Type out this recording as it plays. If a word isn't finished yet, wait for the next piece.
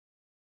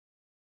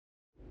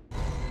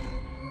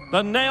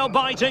The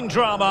nail-biting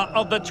drama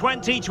of the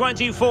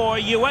 2024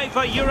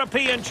 UEFA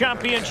European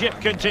Championship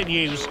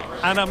continues,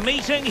 and a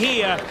meeting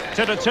here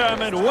to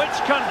determine which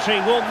country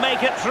will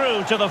make it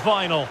through to the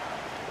final.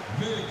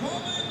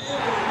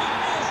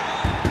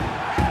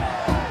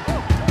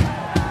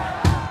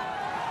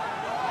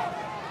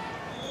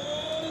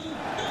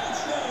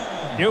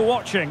 You're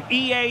watching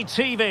EA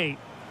TV.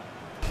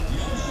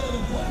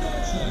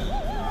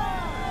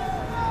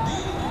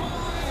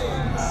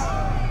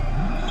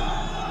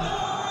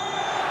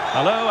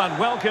 Hello and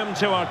welcome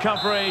to our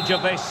coverage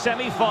of this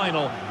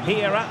semi-final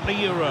here at the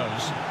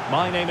Euros.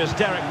 My name is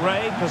Derek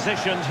Ray,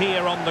 positioned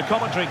here on the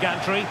commentary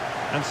gantry,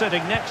 and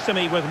sitting next to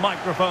me with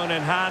microphone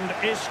in hand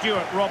is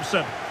Stuart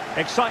Robson.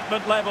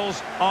 Excitement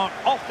levels are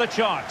off the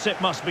charts, it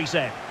must be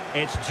said.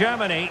 It's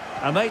Germany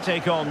and they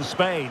take on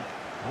Spain.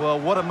 Well,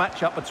 what a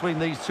match-up between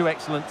these two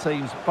excellent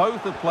teams.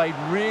 Both have played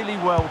really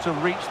well to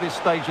reach this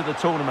stage of the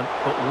tournament,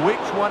 but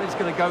which one is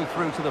going to go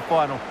through to the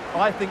final?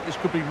 I think this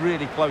could be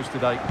really close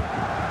today.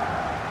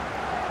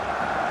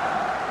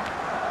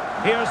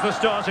 Here's the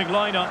starting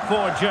lineup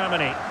for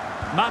Germany.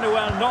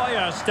 Manuel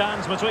Neuer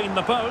stands between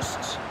the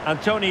posts.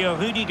 Antonio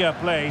Rüdiger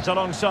plays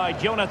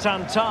alongside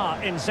Jonathan Tah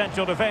in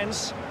central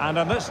defence. And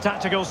in this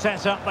tactical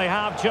setup, they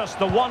have just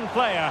the one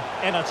player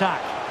in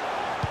attack.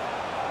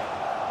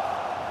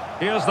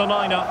 Here's the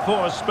lineup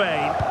for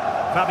Spain.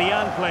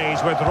 Fabian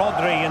plays with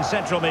Rodri in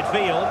central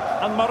midfield.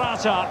 And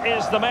Morata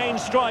is the main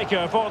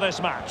striker for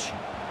this match.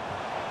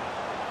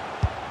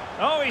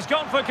 Oh, he's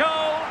gone for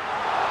goal.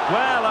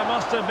 Well, I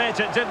must admit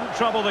it didn't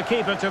trouble the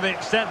keeper to the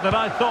extent that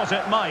I thought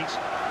it might.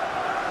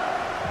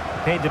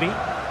 Pedri.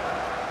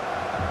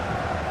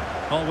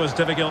 Always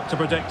difficult to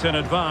predict in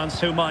advance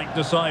who might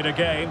decide a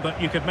game,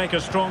 but you could make a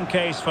strong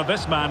case for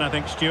this man, I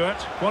think,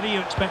 Stuart. What are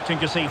you expecting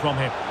to see from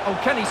him? Oh,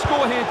 can he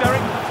score here,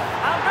 Derek?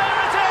 And there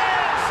it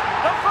is!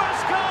 The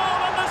first goal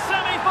in the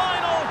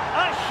semi-final!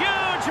 A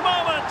huge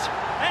moment!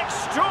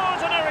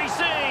 Extraordinary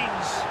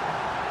scenes!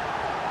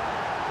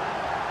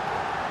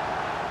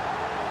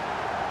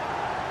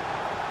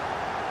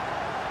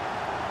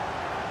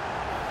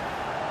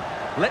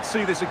 Let's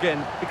see this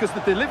again, because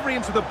the delivery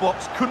into the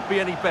box couldn't be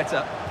any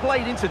better.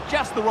 Played into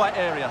just the right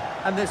area,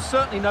 and there's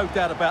certainly no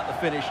doubt about the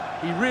finish.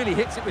 He really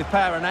hits it with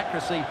power and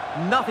accuracy.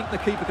 Nothing the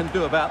keeper can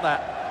do about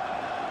that.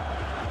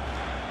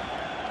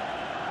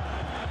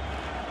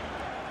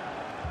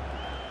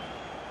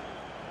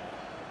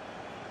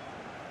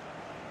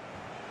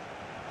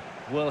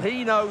 Well,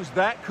 he knows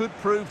that could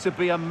prove to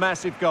be a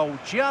massive goal.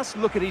 Just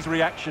look at his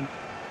reaction.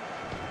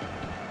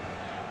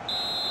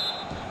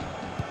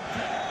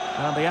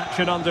 And the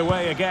action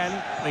underway again.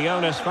 The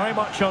onus very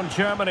much on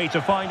Germany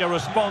to find a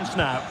response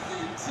now.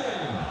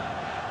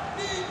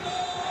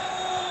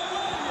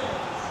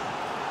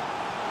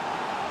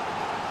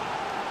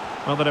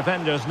 Well, the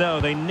defenders know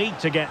they need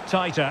to get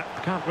tighter.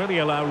 Can't really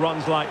allow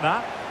runs like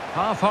that.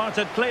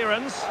 Half-hearted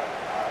clearance.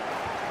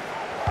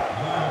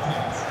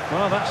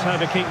 Well, that's how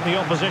to keep the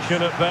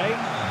opposition at bay.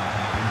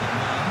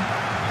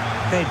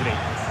 Pedri.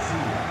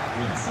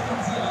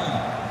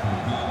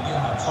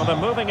 Well,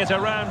 they're moving it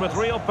around with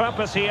real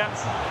purpose here.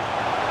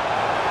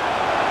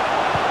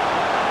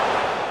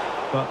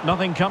 But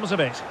nothing comes of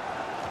it.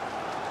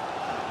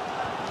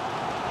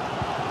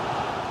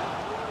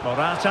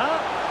 Morata.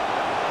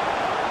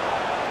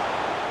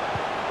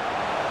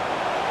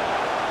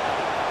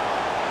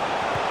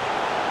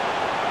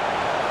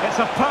 It's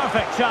a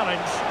perfect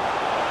challenge.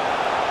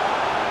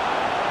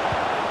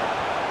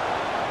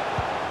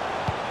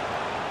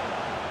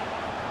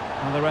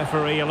 And the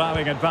referee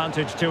allowing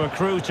advantage to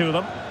accrue to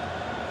them.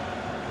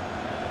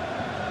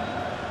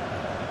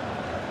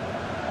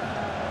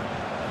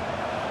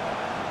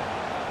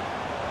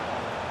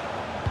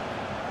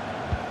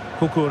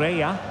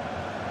 Cucurella.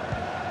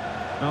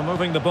 Now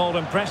moving the ball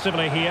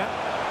impressively here.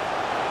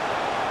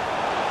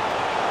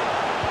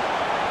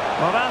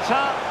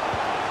 Morata.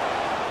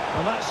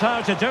 Well, that's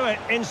how to do it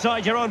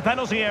inside your own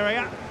penalty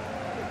area.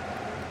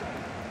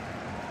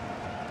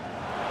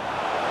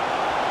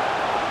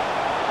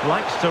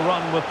 Likes to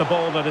run with the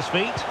ball at his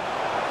feet.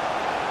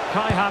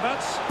 Kai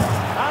Havertz.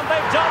 And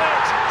they've done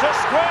it to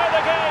square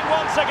the game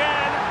once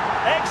again.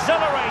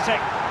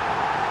 Exhilarating.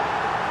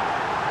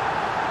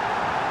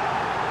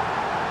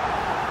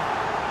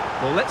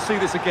 Well, let's see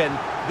this again.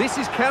 This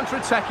is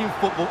counter-attacking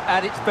football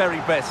at its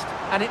very best,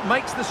 and it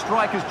makes the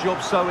striker's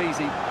job so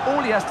easy.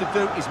 All he has to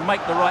do is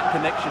make the right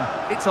connection.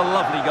 It's a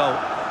lovely goal.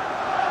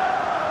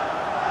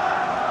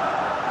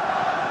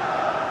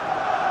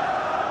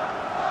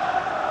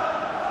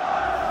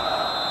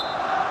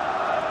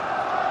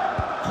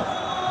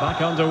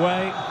 Back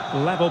underway,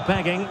 level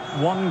pegging,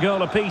 1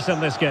 goal apiece in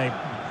this game.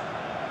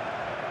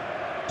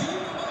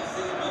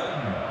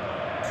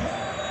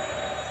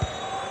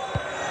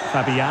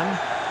 Fabian.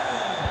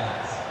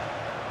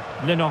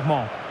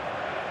 Lenormand.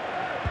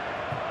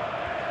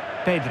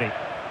 Pedri.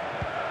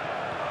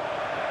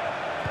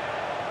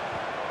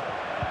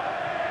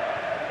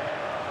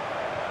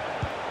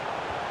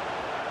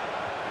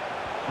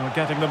 We're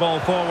getting the ball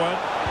forward.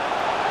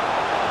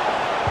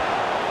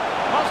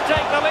 Must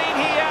take the lead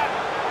here.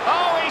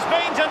 Oh, he's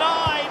been been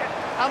denied,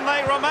 and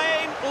they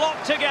remain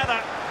locked together.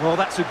 Well,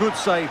 that's a good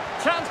save.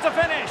 Chance to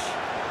finish.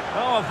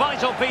 Oh, a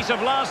vital piece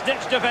of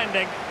last-ditch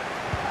defending.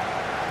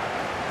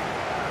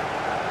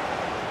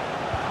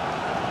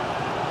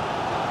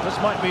 This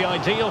might be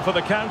ideal for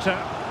the counter.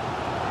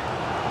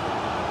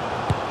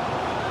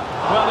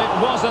 Well,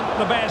 it wasn't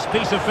the best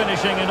piece of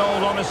finishing, in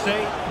all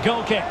honesty.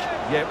 Goal kick.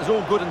 Yeah, it was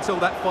all good until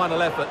that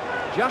final effort.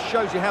 Just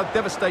shows you how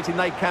devastating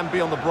they can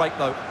be on the break,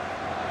 though.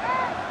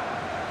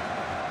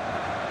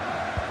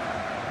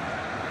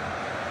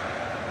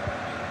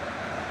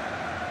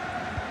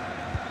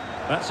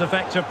 That's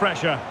effective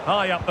pressure,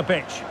 high up the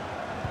pitch.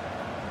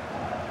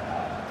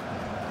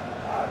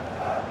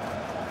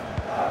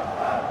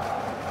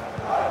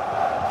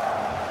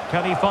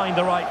 Can he find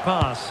the right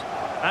pass?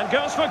 And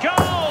goes for goal!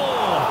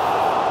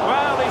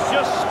 Well, he's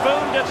just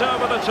spooned it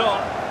over the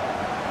top.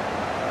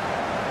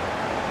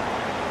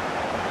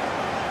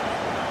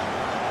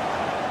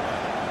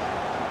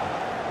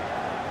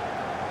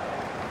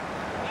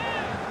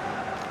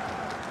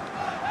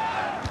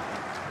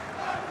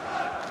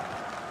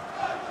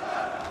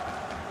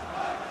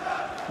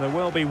 There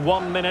will be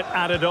 1 minute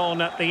added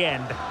on at the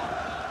end.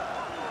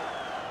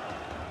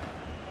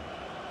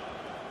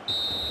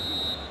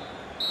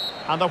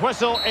 And the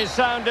whistle is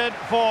sounded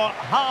for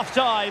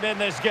half-time in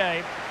this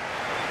game.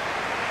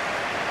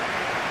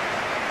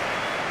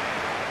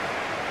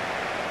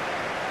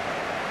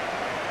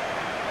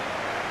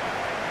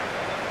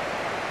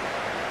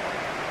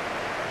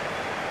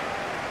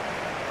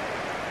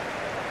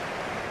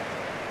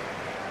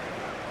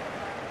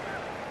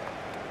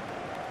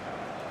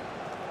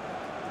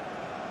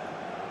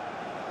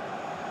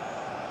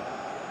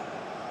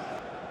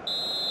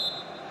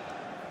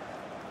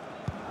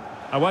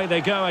 Away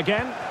they go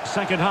again.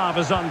 Second half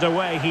is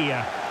underway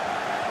here.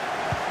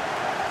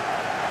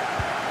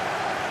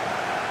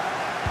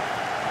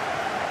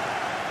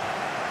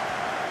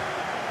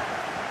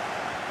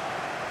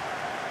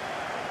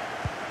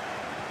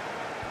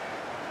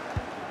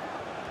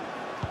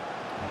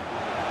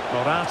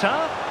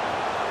 Morata.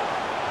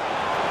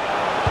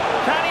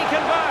 Can he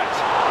convert?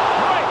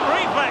 Great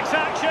reflex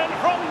action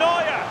from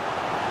Neuer.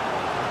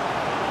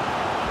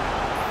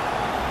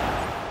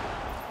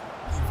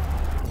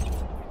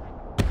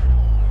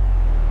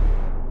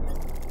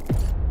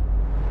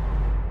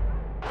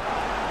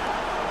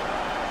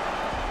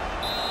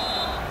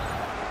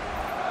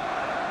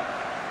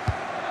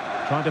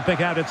 Trying to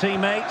pick out a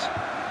teammate.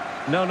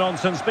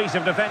 No-nonsense piece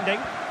of defending.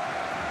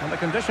 And the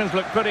conditions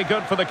look pretty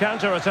good for the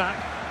counter-attack.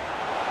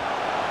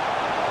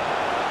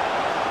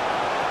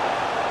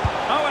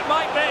 Oh, it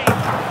might be.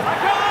 A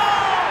goal!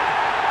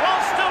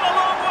 Well, still a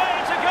long way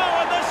to go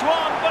in this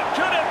one, but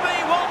could it be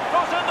 1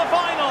 foot in the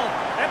final?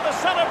 If the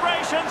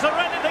celebrations are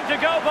anything to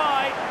go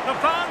by, the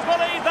fans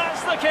believe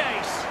that's the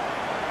case.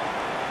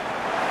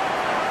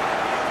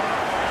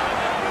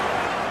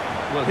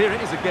 Well, here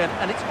it is again,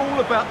 and it's all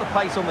about the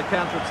pace on the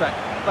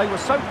counter-attack. They were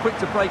so quick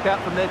to break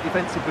out from their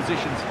defensive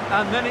positions.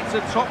 And then it's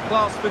a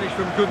top-class finish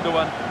from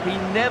Gundogan. He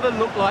never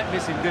looked like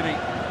missing, did he?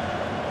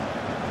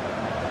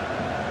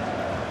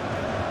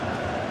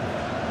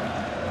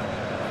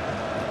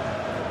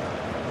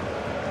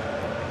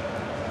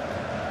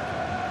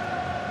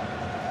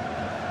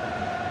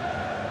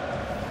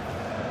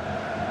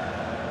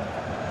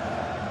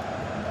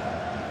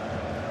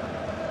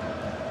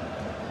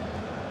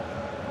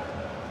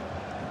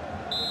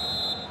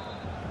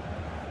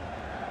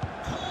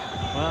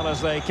 Well,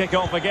 as they kick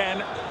off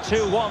again,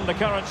 2-1 the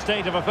current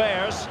state of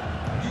affairs.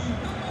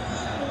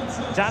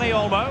 Dani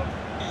Olmo.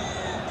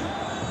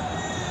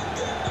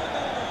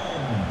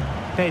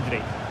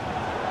 Pedri.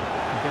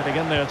 Getting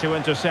in there to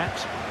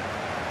intercept.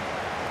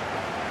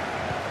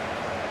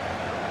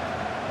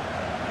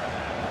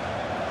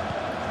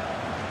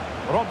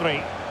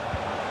 Rodri.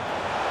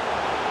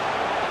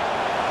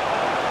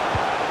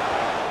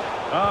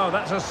 Oh,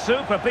 that's a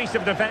super piece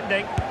of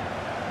defending.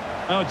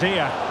 Oh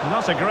dear,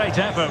 not a great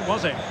effort,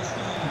 was it?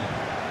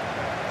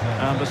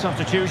 And the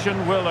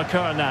substitution will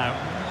occur now.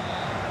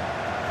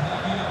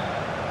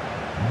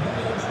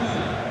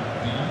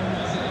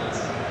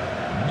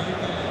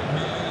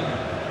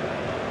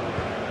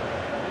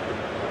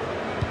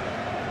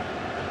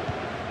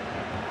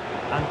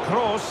 And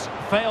Kroos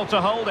failed to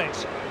hold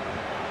it.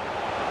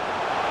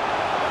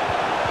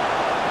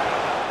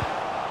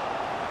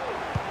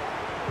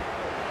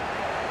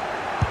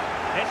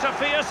 It's a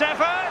fierce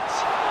effort.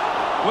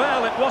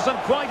 Well, it wasn't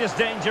quite as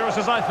dangerous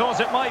as I thought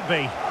it might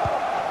be.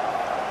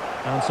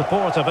 And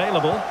support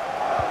available.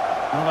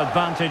 No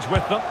advantage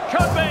with them.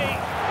 Could be!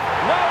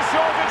 No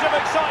shortage of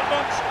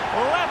excitement.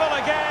 Level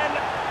again.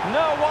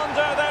 No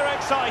wonder they're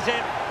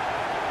excited.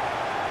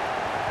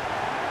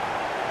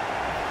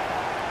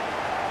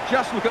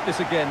 Just look at this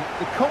again.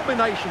 The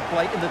combination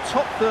play in the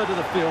top third of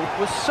the field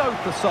was so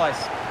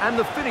precise. And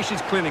the finish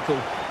is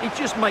clinical. He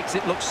just makes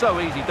it look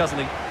so easy, doesn't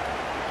he?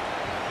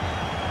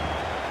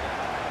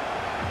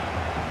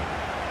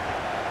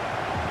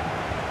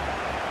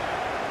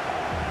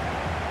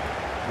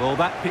 Well,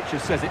 that picture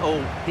says it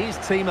all. His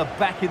team are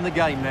back in the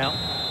game now.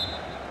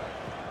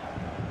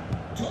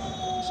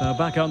 So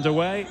back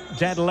underway,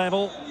 dead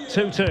level,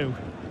 2-2.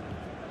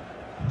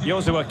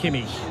 Joshua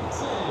Kimmich.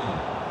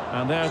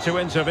 And there to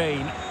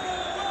intervene.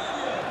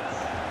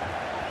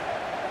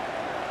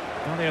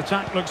 Well, the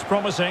attack looks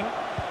promising.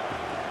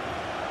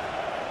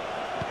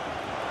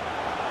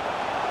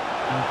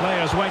 And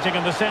players waiting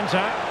in the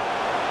centre.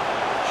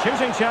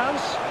 Shooting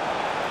chance.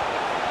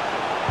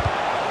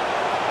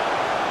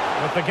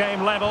 With the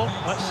game level,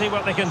 let's see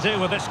what they can do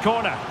with this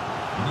corner.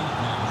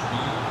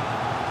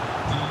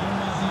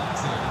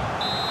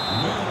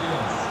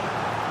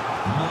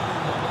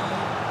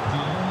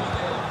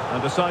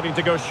 And deciding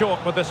to go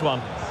short with this one.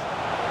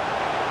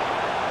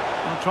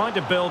 And trying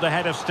to build a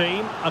head of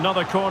steam.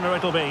 Another corner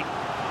it'll be.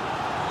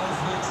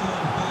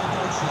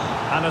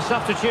 And a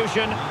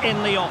substitution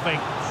in the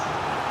offing.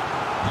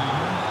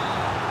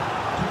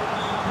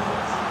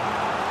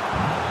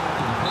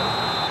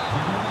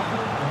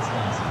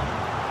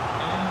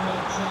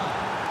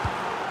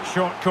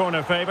 Short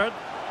corner favoured.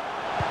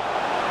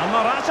 And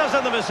Morata's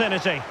in the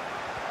vicinity.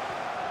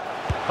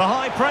 The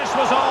high press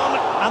was on,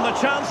 and the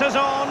chance is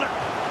on.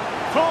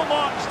 Full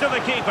marks to the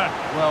keeper.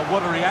 Well,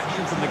 what a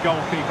reaction from the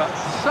goalkeeper.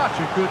 Such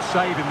a good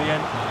save in the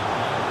end.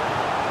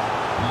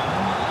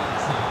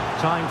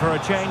 Time for a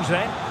change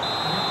then.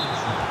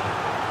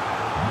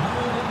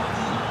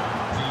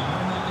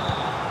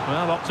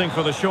 Well, opting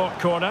for the short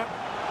corner.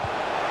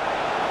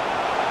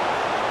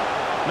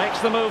 Makes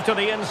the move to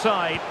the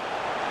inside.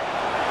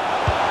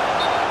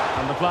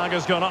 And the flag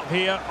has gone up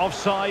here.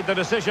 Offside the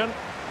decision.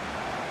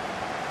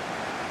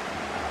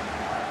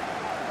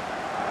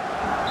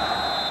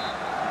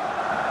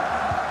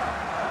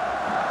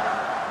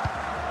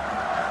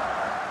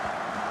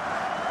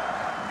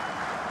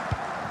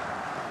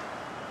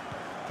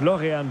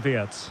 Florian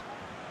Wirtz.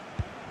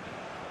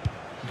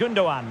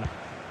 Gundogan.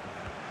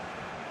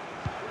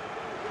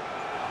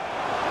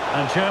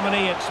 And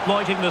Germany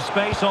exploiting the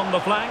space on the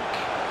flank.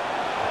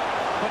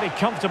 Pretty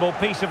comfortable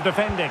piece of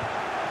defending.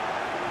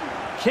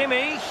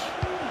 Kimmich.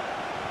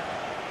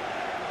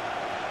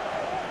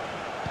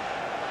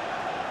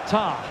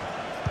 Tah.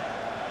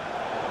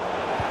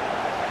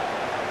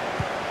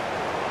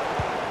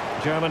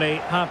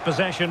 Germany have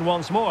possession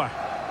once more.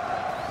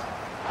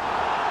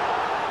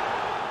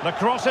 The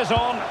cross is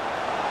on.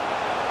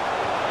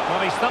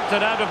 Well, he stumped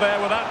it out of there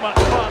without much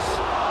fuss.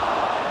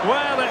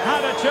 Well, it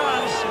had a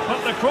chance,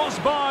 but the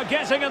crossbar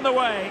getting in the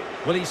way.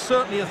 Well, he's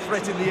certainly a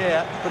threat in the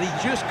air, but he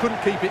just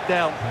couldn't keep it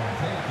down.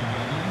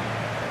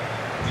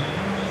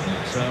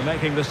 So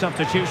making the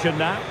substitution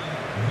now.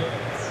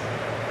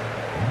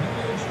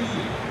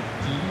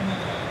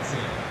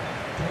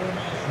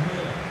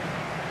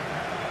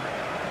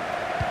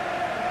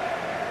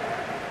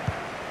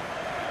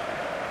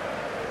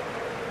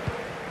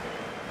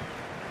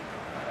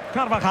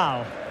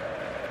 Carvajal.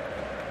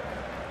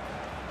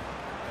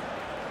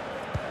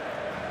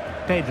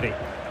 Pedri.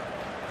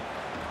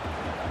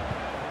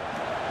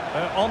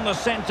 On the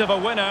scent of a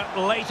winner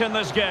late in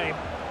this game.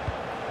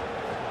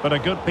 But a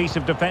good piece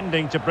of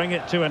defending to bring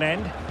it to an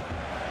end.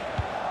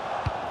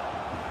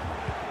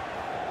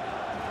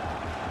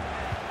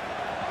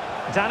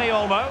 Dani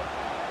Olmo.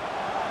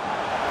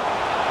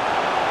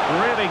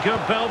 Really good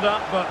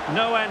build-up, but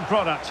no end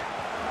product.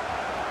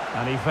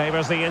 And he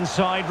favours the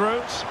inside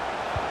route.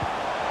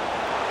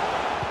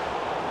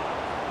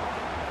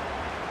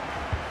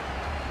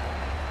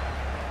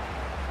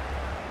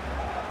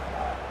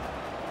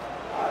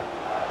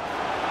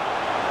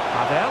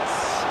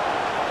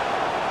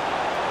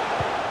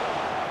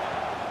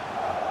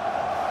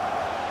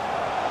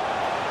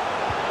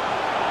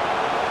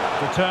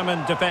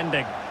 Determined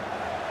defending.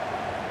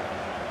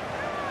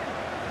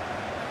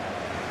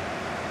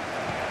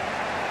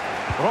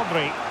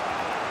 Rodri.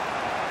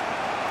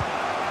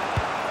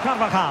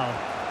 Carvajal.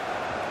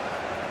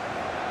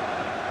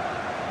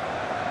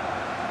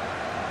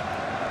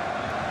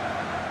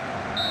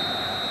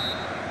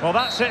 Well,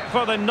 that's it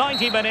for the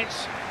 90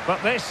 minutes,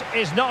 but this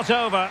is not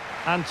over,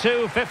 and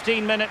two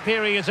 15-minute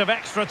periods of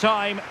extra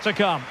time to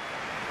come.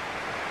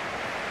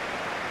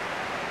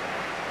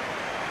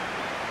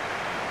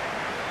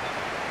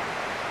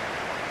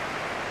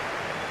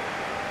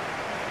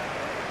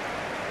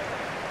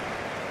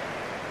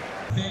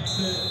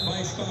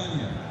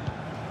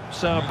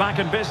 So back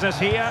in business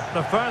here,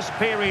 the first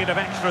period of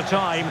extra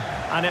time,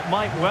 and it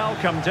might well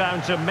come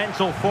down to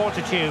mental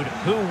fortitude.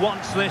 Who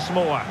wants this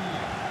more?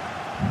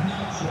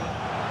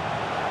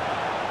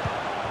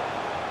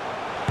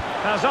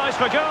 Has eyes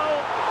for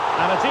goal,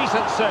 and a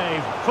decent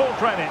save. Full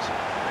credit.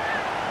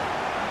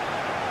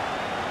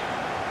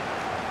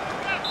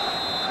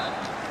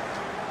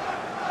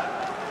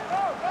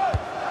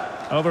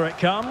 Over it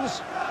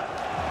comes.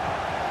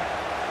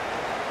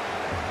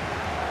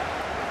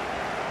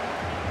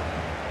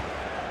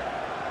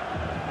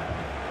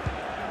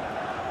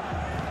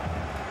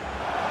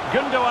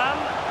 Gundogan.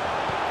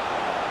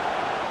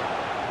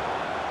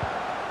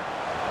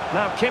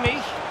 Now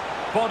Kimmich,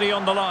 body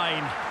on the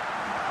line.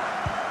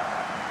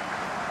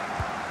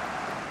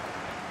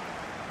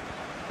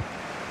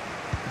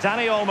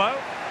 Dani Olmo.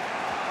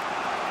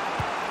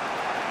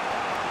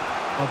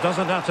 Well,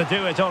 doesn't have to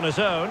do it on his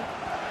own.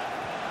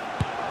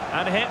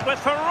 And hit with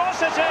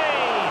ferocity!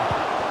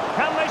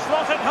 Can they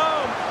slot it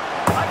home?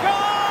 A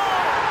goal!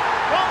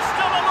 Well,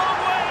 still a long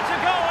way to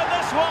go in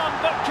this one,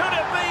 but could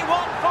it be 1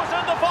 foot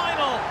in the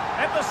final?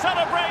 If the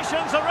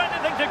celebrations are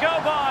anything to go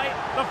by,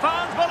 the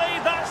fans believe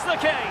that's the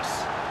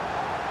case.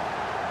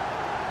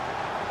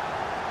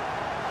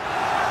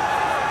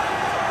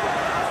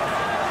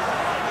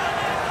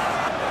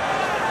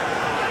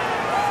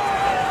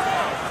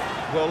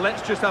 Well,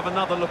 let's just have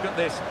another look at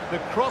this. The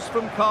cross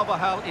from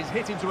Carvajal is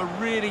hit into a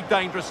really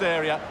dangerous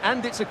area,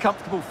 and it's a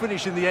comfortable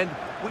finish in the end,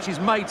 which is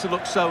made to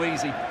look so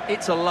easy.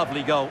 It's a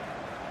lovely goal.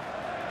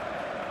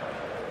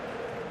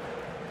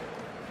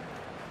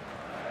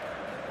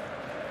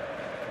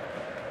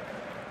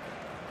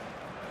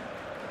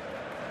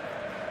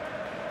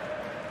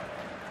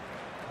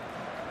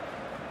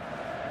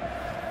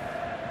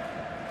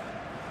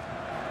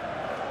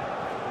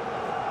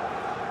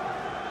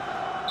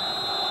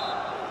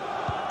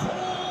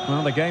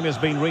 Well, the game has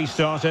been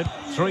restarted.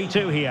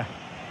 3-2 here.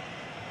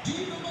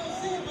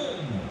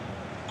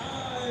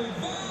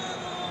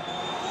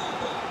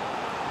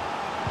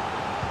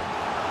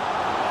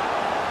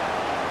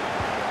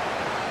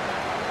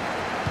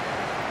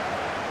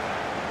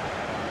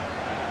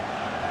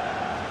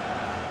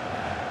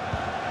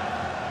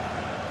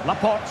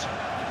 Laporte.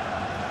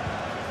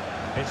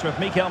 It's with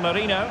Mikel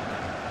Merino.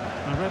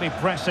 They're really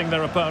pressing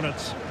their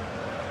opponents.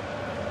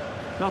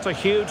 Not a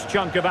huge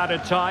chunk of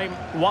added time.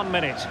 1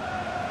 minute.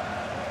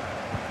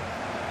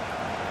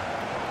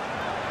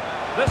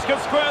 This could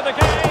square the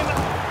game,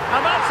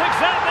 and that's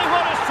exactly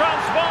what has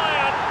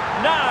transpired.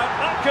 Now,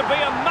 that could be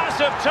a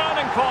massive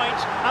turning point,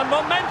 and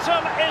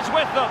momentum is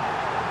with them.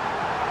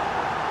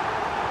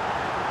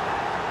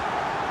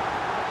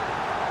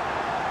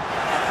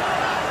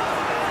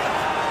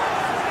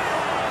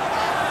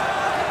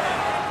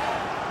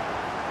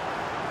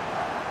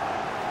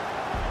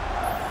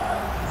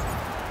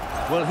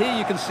 Well, here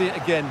you can see it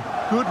again.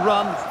 Good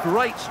run,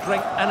 great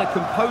strength, and a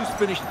composed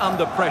finish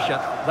under pressure.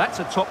 That's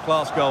a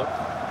top-class goal.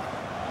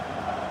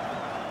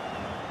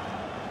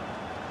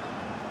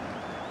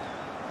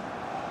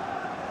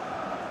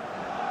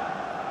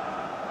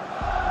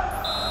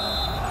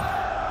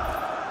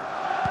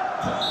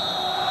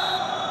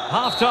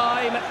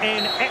 Half-time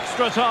in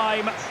extra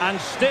time, and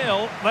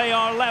still they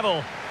are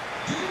level.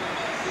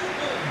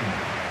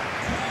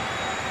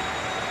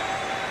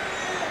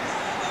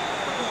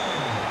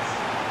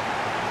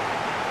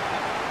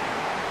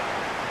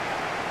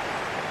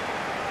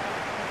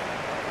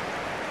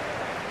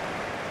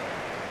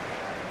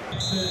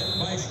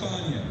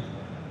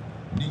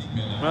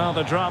 Well,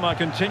 the drama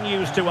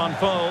continues to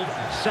unfold.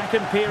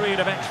 Second period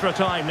of extra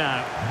time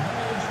now.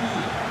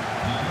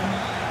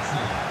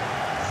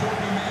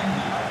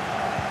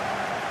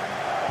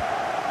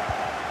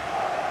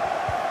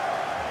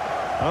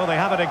 Oh, they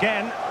have it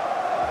again.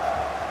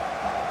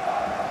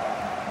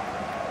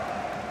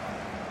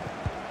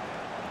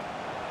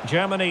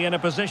 Germany in a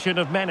position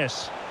of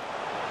menace.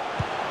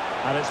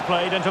 And it's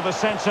played into the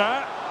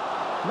centre.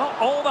 Not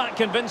all that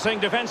convincing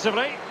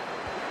defensively.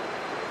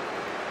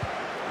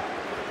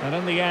 And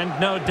in the end,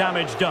 no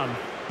damage done.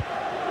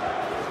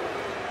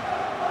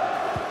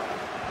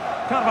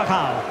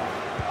 Carvajal.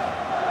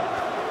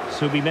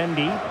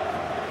 Subimendi.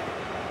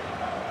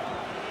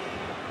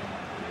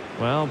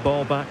 Well,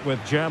 ball back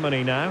with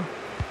Germany now.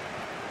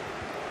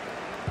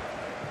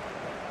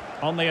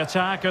 On the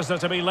attack, is there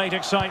to be late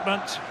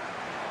excitement?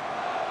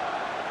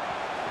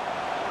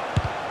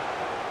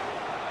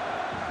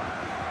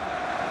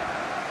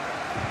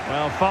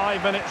 Well,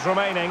 5 minutes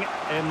remaining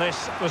in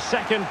this, the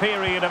second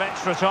period of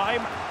extra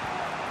time.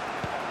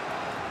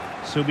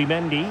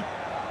 Subimendi.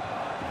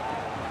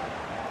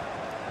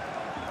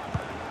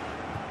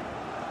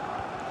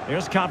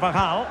 Here's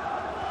Carvajal.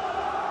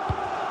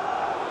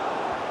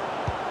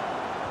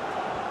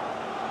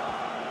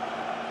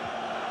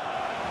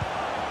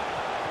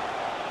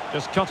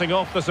 Just cutting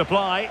off the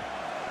supply.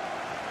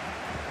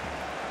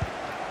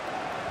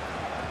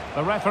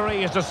 The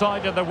referee has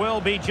decided there will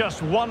be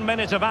just 1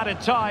 minute of added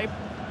time.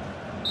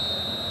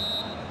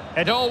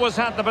 It always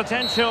had the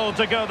potential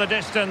to go the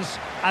distance,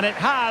 and it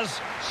has,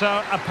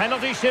 so a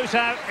penalty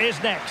shootout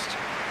is next.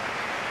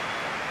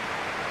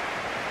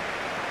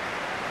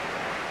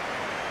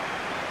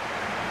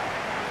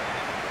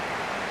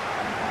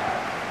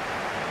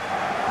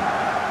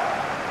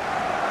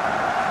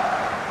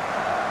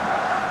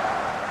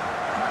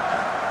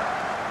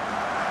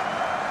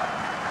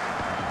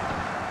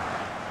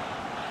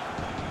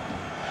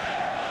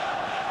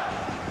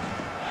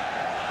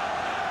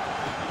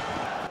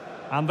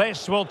 And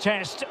this will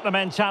test the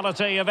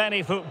mentality of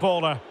any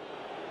footballer.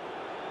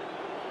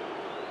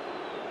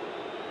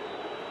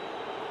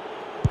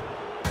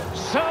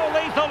 So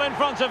lethal in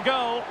front of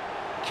goal.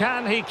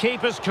 Can he keep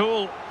his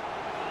cool?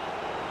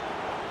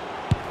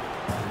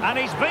 And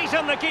he's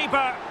beaten the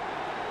keeper.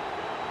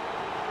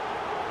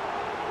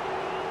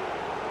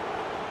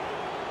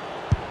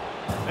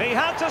 He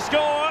had to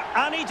score,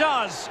 and he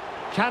does.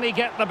 Can he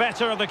get the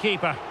better of the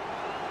keeper?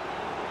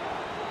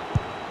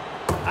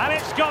 And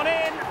it's gone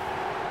in.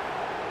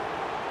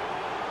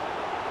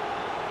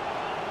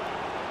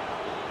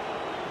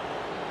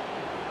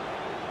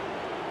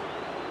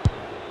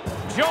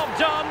 Job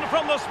done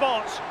from the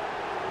spot.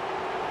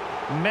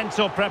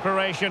 Mental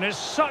preparation is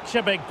such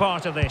a big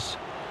part of this.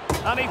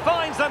 And he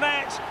finds the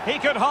net. He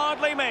could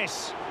hardly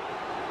miss.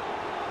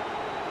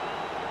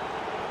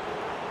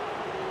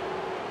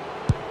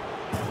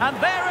 And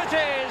there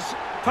it is.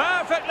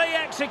 Perfectly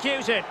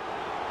executed.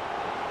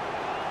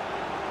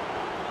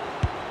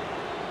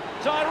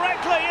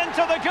 Directly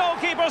into the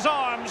goalkeeper's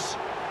arms.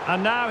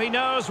 And now he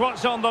knows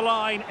what's on the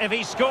line. If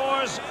he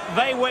scores,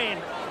 they win.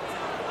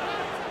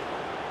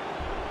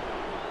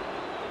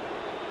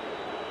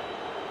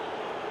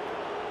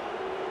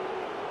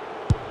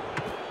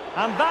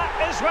 And that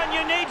is when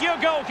you need your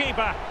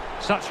goalkeeper.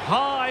 Such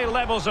high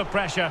levels of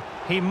pressure.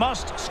 He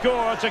must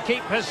score to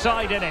keep his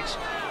side in it.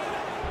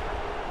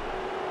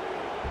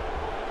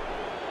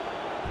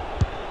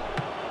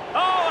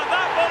 Oh, and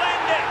that will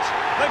end it.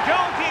 The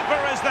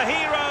goalkeeper is the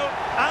hero,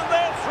 and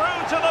they're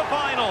through to the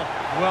final.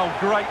 Well,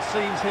 great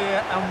scenes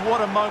here, and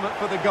what a moment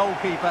for the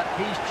goalkeeper.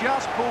 He's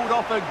just pulled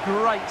off a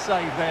great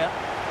save there.